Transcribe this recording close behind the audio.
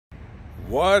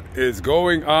What is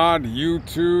going on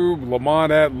YouTube?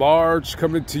 Lamont at large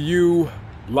coming to you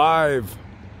live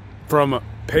from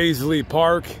Paisley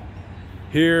Park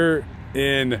here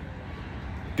in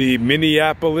the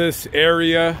Minneapolis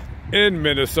area in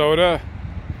Minnesota.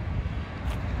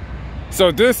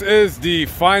 So this is the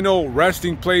final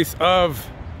resting place of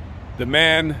the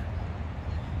man,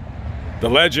 the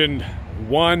legend,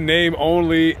 one name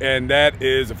only, and that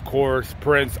is of course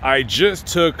Prince. I just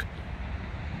took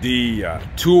the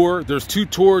tour. There's two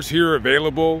tours here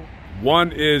available.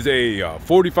 One is a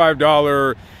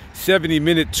 $45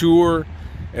 70-minute tour,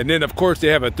 and then of course they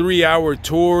have a 3-hour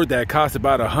tour that costs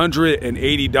about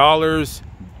 $180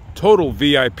 total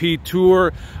VIP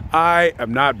tour. I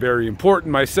am not very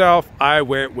important myself. I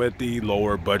went with the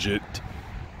lower budget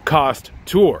cost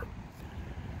tour.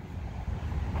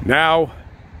 Now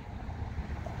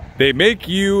they make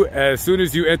you, as soon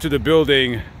as you enter the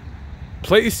building,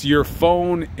 place your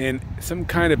phone in some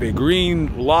kind of a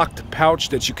green locked pouch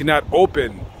that you cannot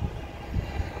open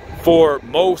for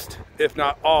most, if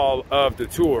not all, of the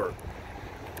tour.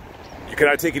 You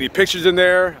cannot take any pictures in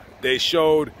there. They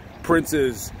showed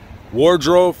Prince's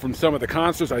wardrobe from some of the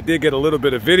concerts. I did get a little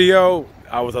bit of video.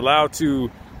 I was allowed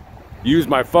to use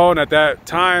my phone at that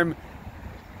time.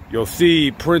 You'll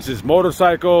see Prince's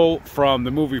motorcycle from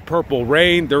the movie Purple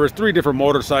Rain. There was 3 different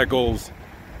motorcycles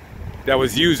that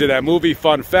was used in that movie.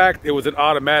 Fun fact, it was an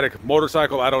automatic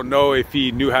motorcycle. I don't know if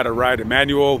he knew how to ride a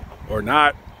manual or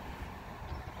not.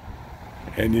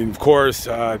 And then, of course,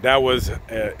 that was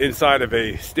inside of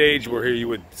a stage where you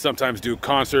would sometimes do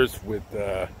concerts with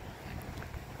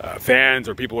fans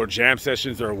or people, or jam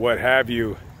sessions or what have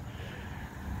you.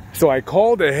 So I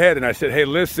called ahead and I said, hey,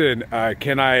 listen,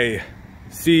 can I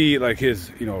see like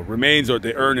his remains or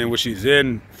the urn in which he's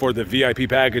in for the VIP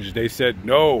package? They said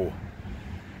no.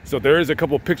 So there is a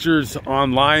couple pictures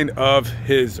online of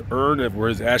his urn, of where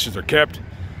his ashes are kept.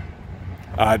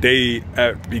 At the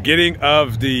beginning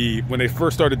of when they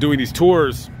first started doing these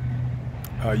tours,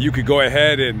 you could go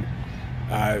ahead and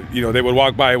they would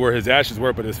walk by where his ashes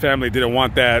were, but his family didn't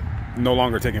want that no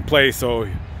longer taking place. So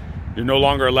you're no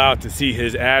longer allowed to see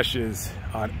his ashes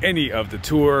on any of the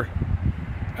tour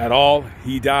at all.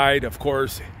 He died, of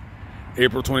course,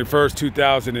 April 21st,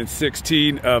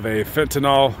 2016 of a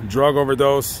fentanyl drug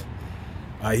overdose.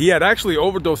 He had actually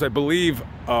overdosed, I believe,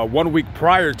 1 week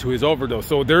prior to his overdose.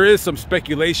 So there is some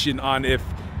speculation on if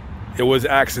it was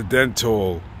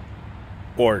accidental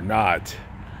or not.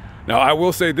 Now, I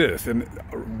will say this, and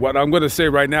what I'm going to say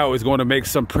right now is going to make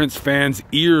some Prince fans'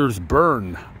 ears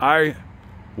burn. I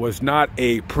was not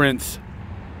a Prince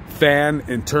fan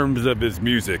in terms of his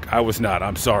music. I was not.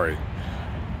 I'm sorry.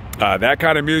 That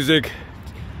kind of music,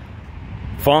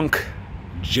 funk,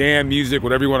 jam music,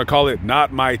 whatever you want to call it,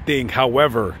 not my thing.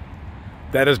 However,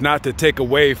 that is not to take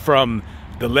away from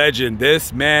the legend.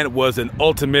 This man was an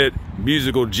ultimate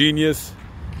musical genius.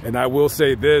 And I will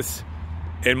say this,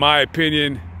 in my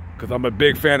opinion, because I'm a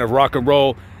big fan of rock and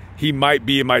roll, he might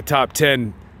be in my top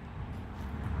 10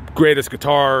 greatest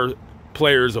guitar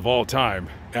players of all time.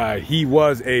 He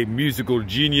was a musical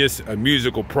genius, a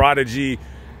musical prodigy.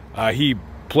 He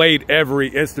played every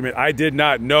instrument. I did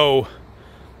not know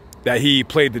that he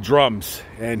played the drums,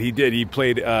 and he did. He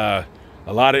played a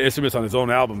lot of instruments on his own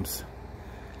albums,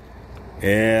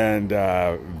 and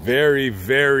very,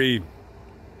 very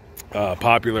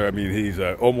popular. I mean, he's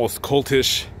almost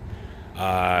cultish,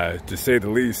 to say the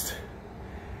least.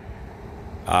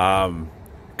 Kind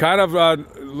of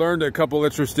learned a couple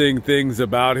interesting things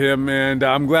about him, and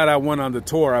I'm glad I went on the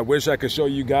tour. I wish I could show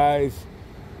you guys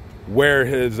where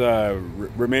his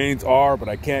remains are, but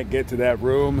I can't get to that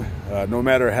room. No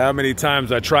matter how many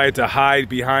times I tried to hide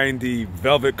behind the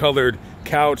velvet colored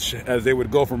couch as they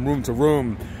would go from room to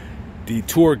room, the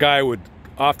tour guy would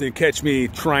often catch me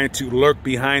trying to lurk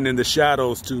behind in the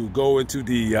shadows to go into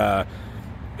the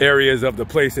areas of the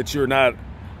place that you're not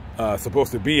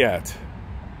supposed to be at.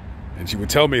 And she would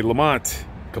tell me, Lamont,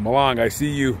 come along, I see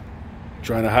you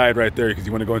trying to hide right there because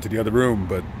you want to go into the other room,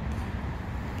 but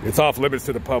it's off limits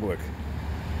to the public.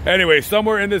 Anyway,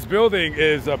 somewhere in this building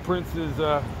is Prince's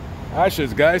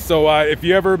ashes, guys. So if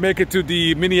you ever make it to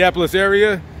the Minneapolis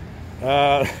area,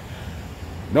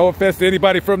 no offense to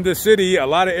anybody from this city, a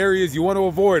lot of areas you want to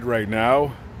avoid right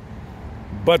now.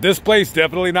 But this place,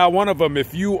 definitely not one of them.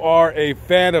 If you are a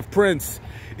fan of Prince,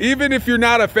 even if you're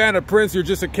not a fan of Prince, you're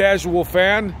just a casual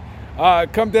fan,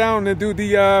 come down and do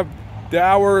the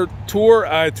hour tour.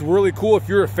 It's really cool. If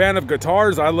you're a fan of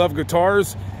guitars, I love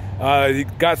guitars. He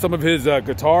got some of his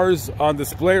guitars on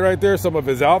display right there, some of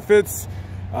his outfits.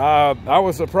 I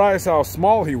was surprised how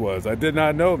small he was. I did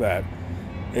not know that.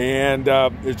 And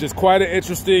it's just quite an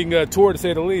interesting tour, to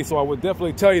say the least. So I would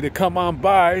definitely tell you to come on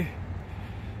by.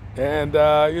 And,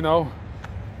 you know,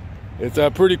 it's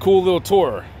a pretty cool little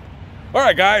tour. All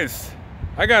right, guys,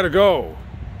 I got to go.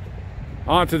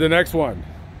 On to the next one.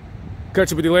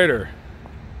 Catch up with you later.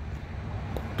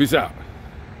 Peace out.